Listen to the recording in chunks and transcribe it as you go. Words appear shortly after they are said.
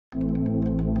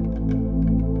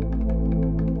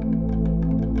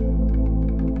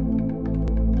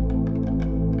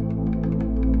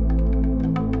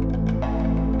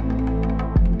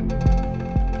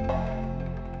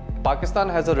Pakistan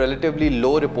has a relatively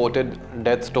low reported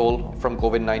death toll from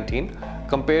COVID-19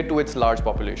 compared to its large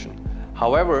population.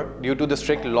 However, due to the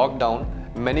strict lockdown,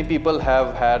 many people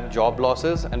have had job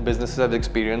losses and businesses have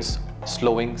experienced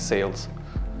slowing sales.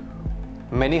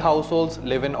 Many households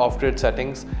live in off-grid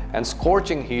settings and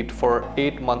scorching heat for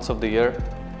 8 months of the year.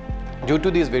 Due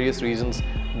to these various reasons,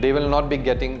 they will not be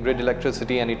getting grid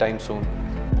electricity anytime soon.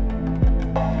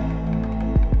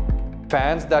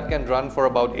 Fans that can run for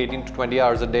about 18 to 20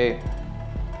 hours a day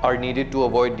are needed to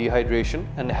avoid dehydration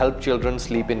and help children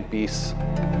sleep in peace.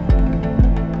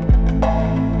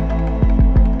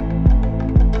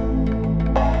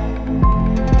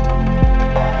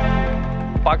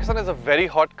 Pakistan is a very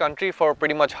hot country for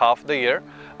pretty much half the year,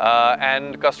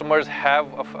 and customers have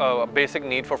a basic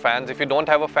need for fans. If you don't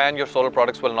have a fan, your solar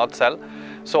products will not sell.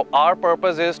 So our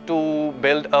purpose is to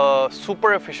build a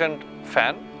super efficient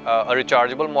fan, a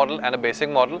rechargeable model and a basic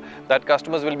model that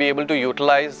customers will be able to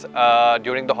utilize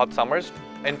during the hot summers.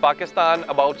 In Pakistan,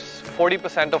 about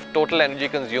 40% of total energy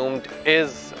consumed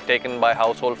is taken by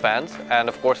household fans, and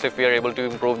of course if we are able to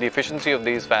improve the efficiency of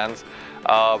these fans,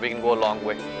 we can go a long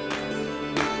way.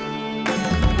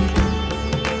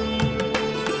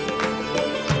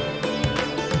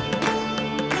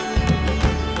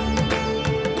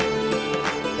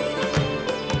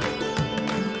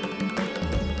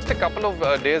 A couple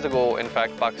of days ago, in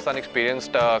fact, Pakistan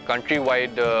experienced a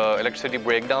countrywide electricity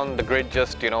breakdown. The grid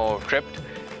just, tripped.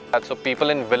 So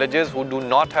people in villages who do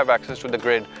not have access to the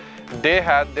grid, they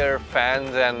had their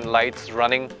fans and lights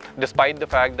running, despite the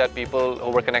fact that people who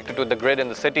were connected to the grid in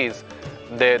the cities,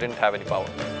 they didn't have any power.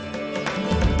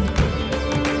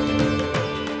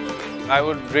 I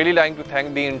would really like to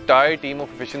thank the entire team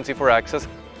of Efficiency for Access.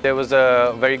 There was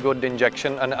a very good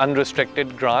injection, an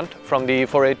unrestricted grant from the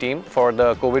E4A team for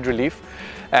the COVID relief,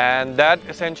 and that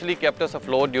essentially kept us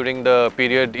afloat during the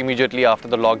period immediately after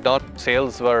the lockdown.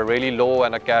 Sales were really low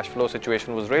and a cash flow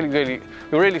situation was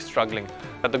really struggling.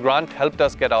 But the grant helped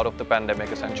us get out of the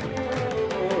pandemic essentially.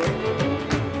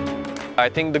 I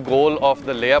think the goal of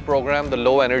the LEA program, the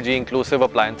low energy inclusive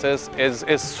appliances,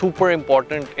 is super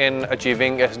important in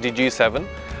achieving SDG 7.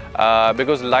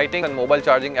 Because lighting and mobile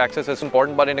charging access is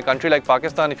important, but in a country like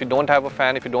Pakistan, if you don't have a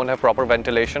fan, if you don't have proper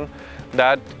ventilation,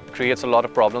 that creates a lot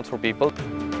of problems for people.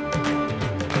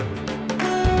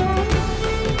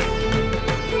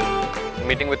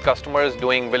 Meeting with customers,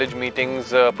 doing village meetings,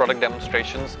 product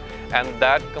demonstrations, and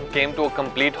that came to a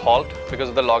complete halt because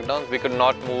of the lockdowns. We could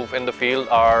not move in the field.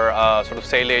 Our sort of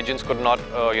sale agents could not,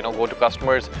 go to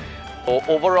customers. So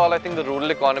overall, I think the rural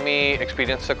economy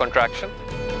experienced a contraction.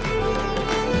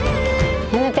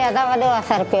 ज़्यादा वाले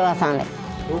असर पे वसाने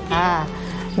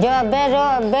जो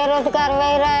बेरोजगार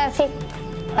वही रहा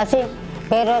असी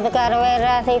बेरोजगार वही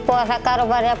रहा पोसा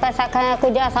कारोबार पैसा खाया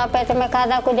कुछ ऐसा पैसे में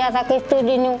खादा कुछ ऐसा किस्तु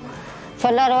दिनू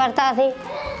सोलर वर्ता सी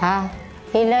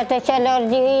इलेक्ट्र सोलर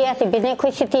जी हुई ऐसी बिने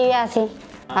खुश थी ऐसी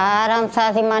आराम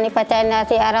सा सी मानी पचाईना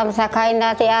सी आराम सा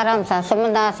खाईना सी आराम सा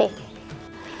सुमंदा सी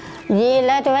जी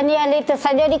इलेक्ट्र वनी आली तो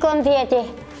सजोड़ी कौन थी अचे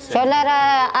सोलर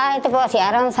आए तो पोसी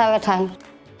आराम सा बैठाई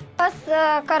बस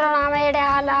कोरोना में एड़े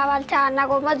हाल अवल छा न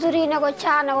को मजदूरी न को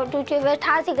छा न को टूटी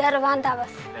बैठा सी घर बांधा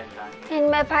बस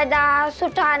इनमें फायदा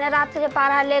सुठा ने रात जो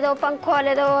पारा ले दो पंखो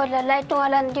ले दो लाइटूं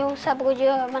हलन दियूं सब कुछ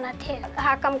मना थे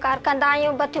हा कमकार कंदा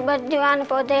आहियूं बतियूं बदियूं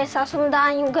पौधे सां सुम्हंदा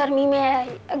आहियूं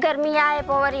गर्मी आए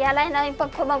पोइ वरी हलाईंदा आहियूं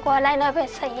पंखो हलाईंदा पिया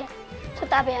सही आहे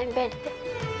सुता पिया आहियूं बेड ते